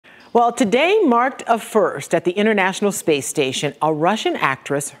Well, today marked a first at the International Space Station. A Russian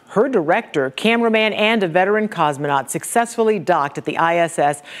actress, her director, cameraman, and a veteran cosmonaut successfully docked at the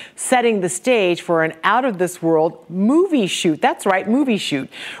ISS, setting the stage for an out-of-this-world movie shoot. That's right, movie shoot.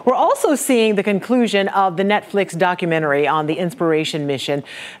 We're also seeing the conclusion of the Netflix documentary on the Inspiration mission,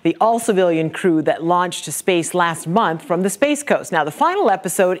 the all-civilian crew that launched to space last month from the Space Coast. Now, the final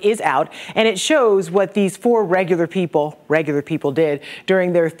episode is out, and it shows what these four regular people did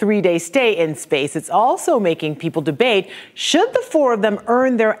during their three-day stay in space. It's also making people debate, should the four of them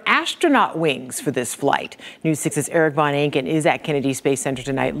earn their astronaut wings for this flight? News 6's Eric Von Anken is at Kennedy Space Center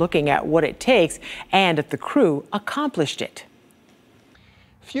tonight looking at what it takes and if the crew accomplished it.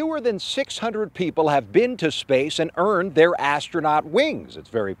 Fewer than 600 people have been to space and earned their astronaut wings. It's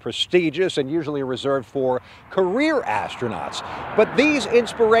very prestigious and usually reserved for career astronauts. But these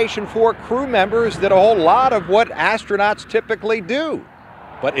Inspiration 4 crew members did a whole lot of what astronauts typically do.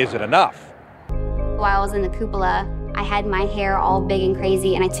 But is it enough? While I was in the cupola, I had my hair all big and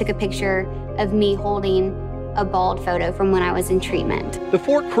crazy, and I took a picture of me holding a bald photo from when I was in treatment. The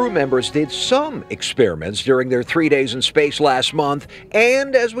four crew members did some experiments during their 3 days in space last month,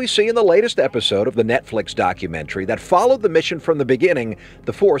 and as we see in the latest episode of the Netflix documentary that followed the mission from the beginning,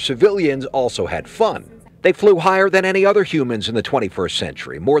 the four civilians also had fun. They flew higher than any other humans in the 21st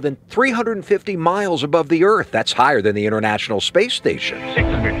century, more than 350 miles above the Earth. That's higher than the International Space Station.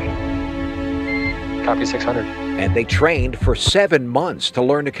 600. Copy 600. And they trained for 7 months to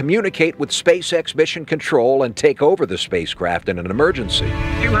learn to communicate with SpaceX Mission Control and take over the spacecraft in an emergency.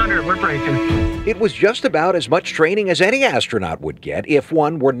 200, we're breaking. It was just about as much training as any astronaut would get if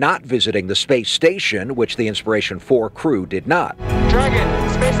one were not visiting the space station, which the Inspiration 4 crew did not. Dragon,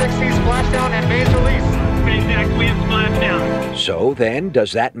 SpaceX sees splashdown and mains release. SpaceX, we have splashdown. So then,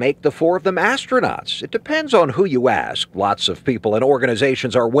 does that make the four of them astronauts? It depends on who you ask. Lots of people and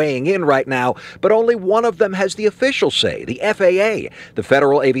organizations are weighing in right now, but only one of them has the official say, the FAA. The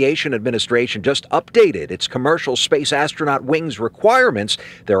Federal Aviation Administration just updated its commercial space astronaut wings requirements.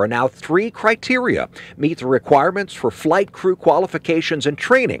 There are now 3 criteria. Meet the requirements for flight crew qualifications and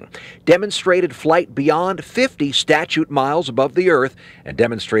training, demonstrated flight beyond 50 statute miles above the Earth, and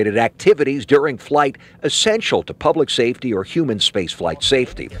demonstrated activities during flight essential to public safety or human spaceflight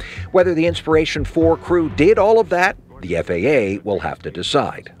safety. Whether the Inspiration 4 crew did all of that, the FAA will have to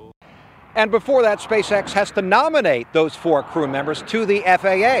decide. And before that, SpaceX has to nominate those 4 crew members to the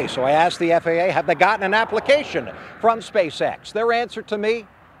FAA. So I asked the FAA, have they gotten an application from SpaceX? Their answer to me,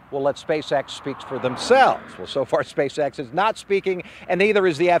 well, let SpaceX speak for themselves. Well, so far SpaceX is not speaking, and neither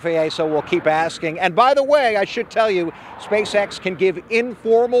is the FAA, so we'll keep asking. And by the way, I should tell you, SpaceX can give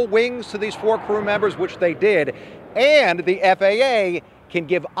informal wings to these 4 crew members, which they did, and the FAA can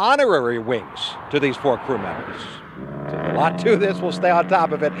give honorary wings to these 4 crew members. There's a lot to this. We'll stay on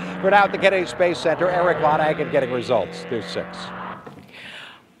top of it. For now at the Kennedy Space Center, Eric Von Anken getting results. News 6.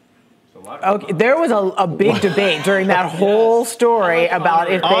 Okay, there was a big debate during that whole story about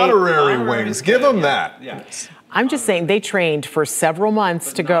if they... Honorary wings, give them that. Yes. I'm just saying they trained for several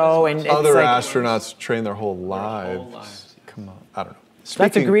months to go, and Other it's like, astronauts train their whole lives. Come on, I don't know.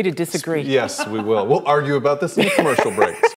 Let's agree to disagree. Yes, we will. We'll argue about this in the commercial breaks.